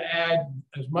want you to add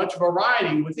as much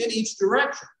variety within each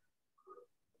direction.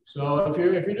 So if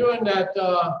you're doing that,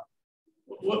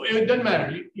 it doesn't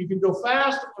matter. You can go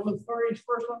fast on the first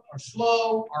one, or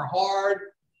slow, or hard,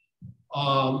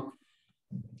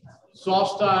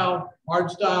 soft style,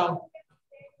 hard style.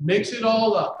 Mix it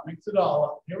all up. Mix it all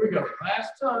up. Here we go.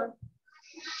 Last time.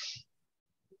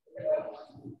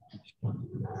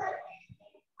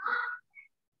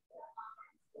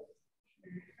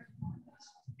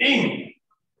 In.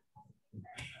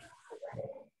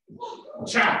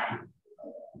 Cha.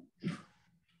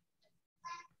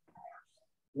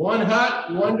 One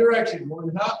hut, one direction.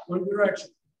 One hut, one direction.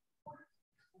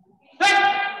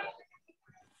 Hey!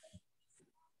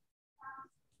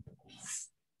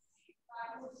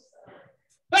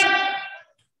 Hey!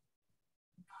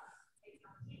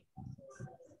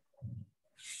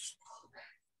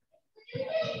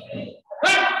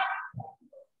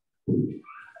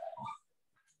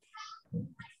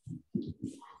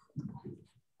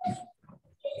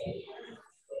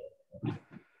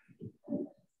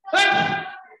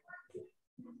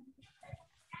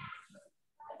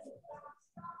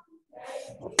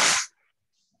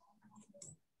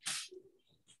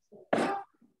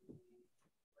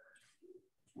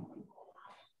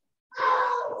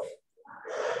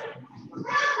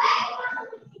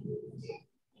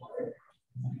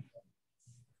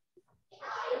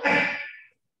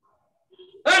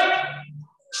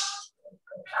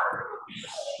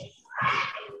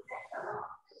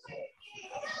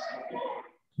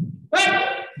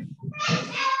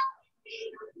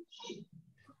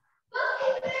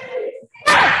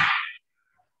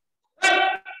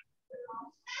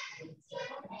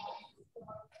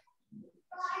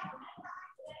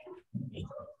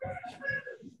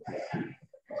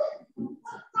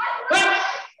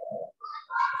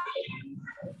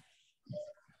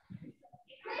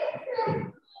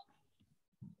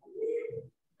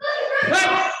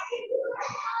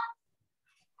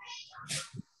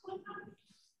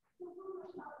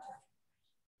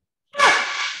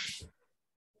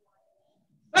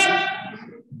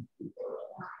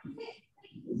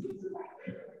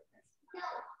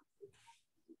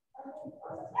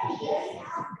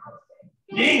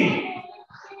 In.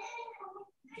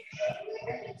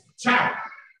 Cha.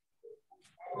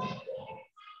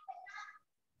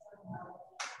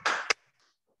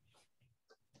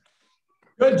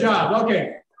 Good job.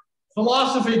 Okay.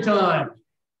 Philosophy time.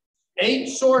 8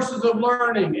 sources of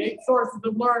learning. 8 sources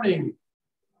of learning.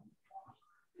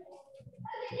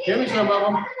 Give me some of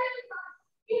them.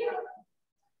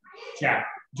 Jack.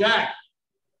 Jack.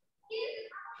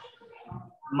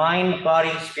 Mind,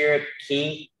 body, spirit,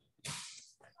 key.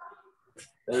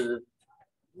 Those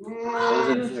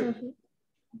are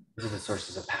the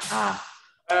sources of power.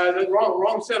 The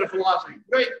wrong set of philosophy.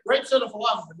 Great set of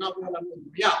philosophy, but not the one I'm looking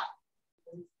for. Yeah.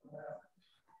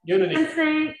 Unity.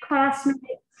 Sensei, classmate.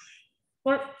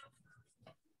 What?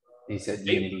 He said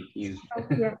unity. You. Oh,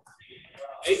 yeah.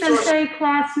 Sensei,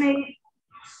 classmate.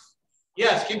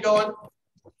 Yes, keep going.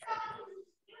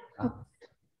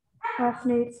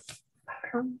 Classmates.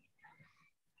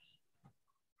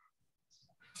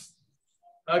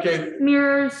 Okay.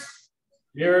 Mirrors.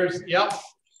 Mirrors. Yep.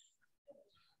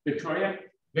 Victoria.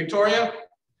 Victoria.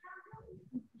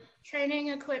 Training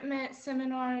equipment,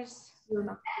 seminars.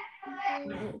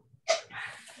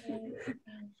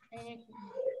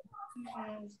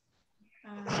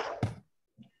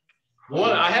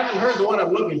 One, I haven't heard the one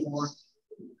I'm looking for.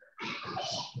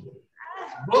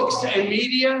 Books and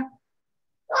media.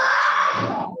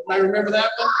 I remember that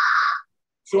one.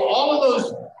 So all of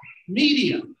those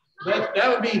media, that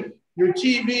would be your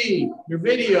TV, your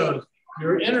videos,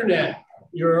 your internet,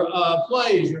 your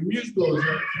plays, your musicals,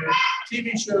 your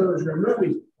TV shows, your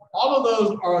movies. All of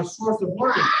those are a source of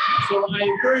learning. So I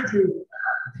encourage you,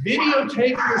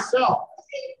 videotape yourself.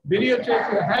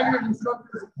 Have your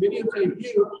instructors videotape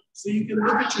you so you can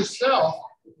look at yourself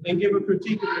and give a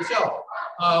critique of yourself.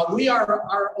 We are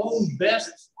our own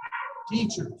best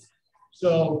teachers.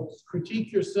 So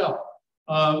critique yourself.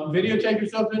 Videotape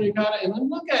yourself in your kata and then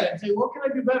look at it and say, what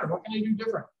can I do better? What can I do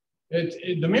different?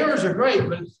 The mirrors are great,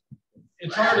 but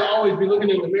it's hard to always be looking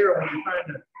in the mirror when you're trying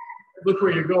to look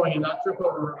where you're going and not trip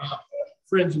over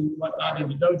friends and whatnot in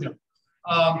the dojo.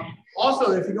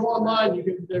 Also, if you go online,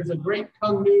 there's a great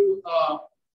Kung Nu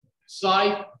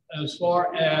site as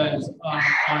far as on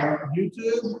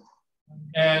YouTube.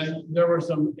 And there were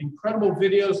some incredible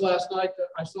videos last night that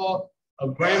I saw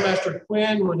of Grandmaster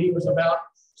Quinn when he was about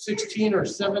 16 or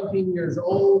 17 years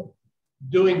old,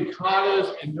 doing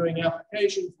katas and doing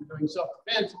applications and doing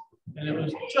self-defense, and it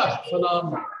was just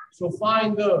phenomenal. So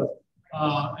find those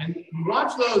and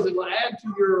watch those. It'll add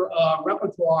to your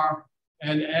repertoire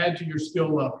and add to your skill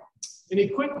level. Any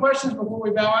quick questions before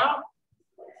we bow out?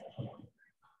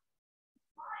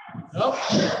 No?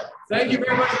 Thank you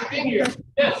very much for being here.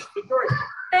 Yes, Victoria.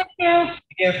 Thank you.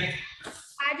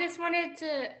 I just wanted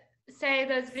to say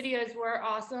those videos were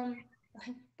awesome.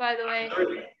 By the way,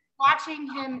 watching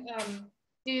him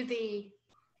do the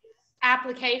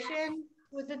application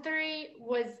with the 3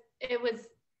 was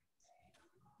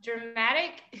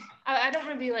dramatic. I don't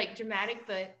want to be like dramatic,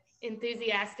 but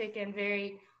enthusiastic and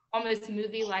very almost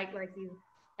movie-like you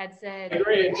had said. I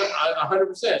agree,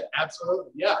 100%,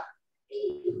 absolutely, yeah.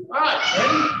 All right,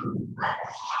 ready?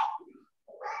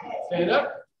 Stand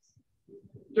up.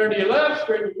 Turn to your left,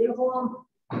 straighten your uniform.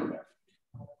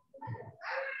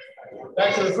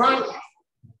 Back to the front.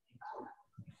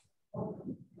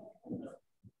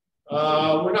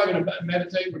 We're not going to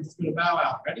meditate, we're just going to bow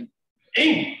out. Ready?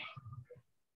 Aim.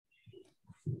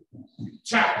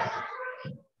 Chop.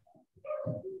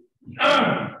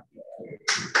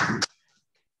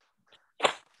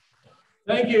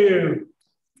 Thank you.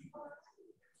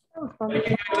 Thank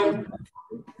you, Caitlin.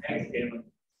 Thanks, Caitlin.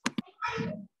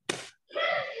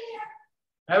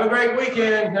 Have a great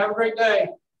weekend. Have a great day.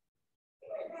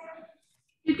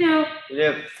 You too.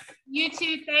 Yep. You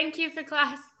too. Thank you for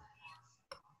class.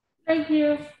 Thank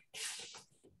you.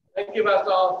 Thank you,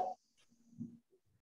 Bastal.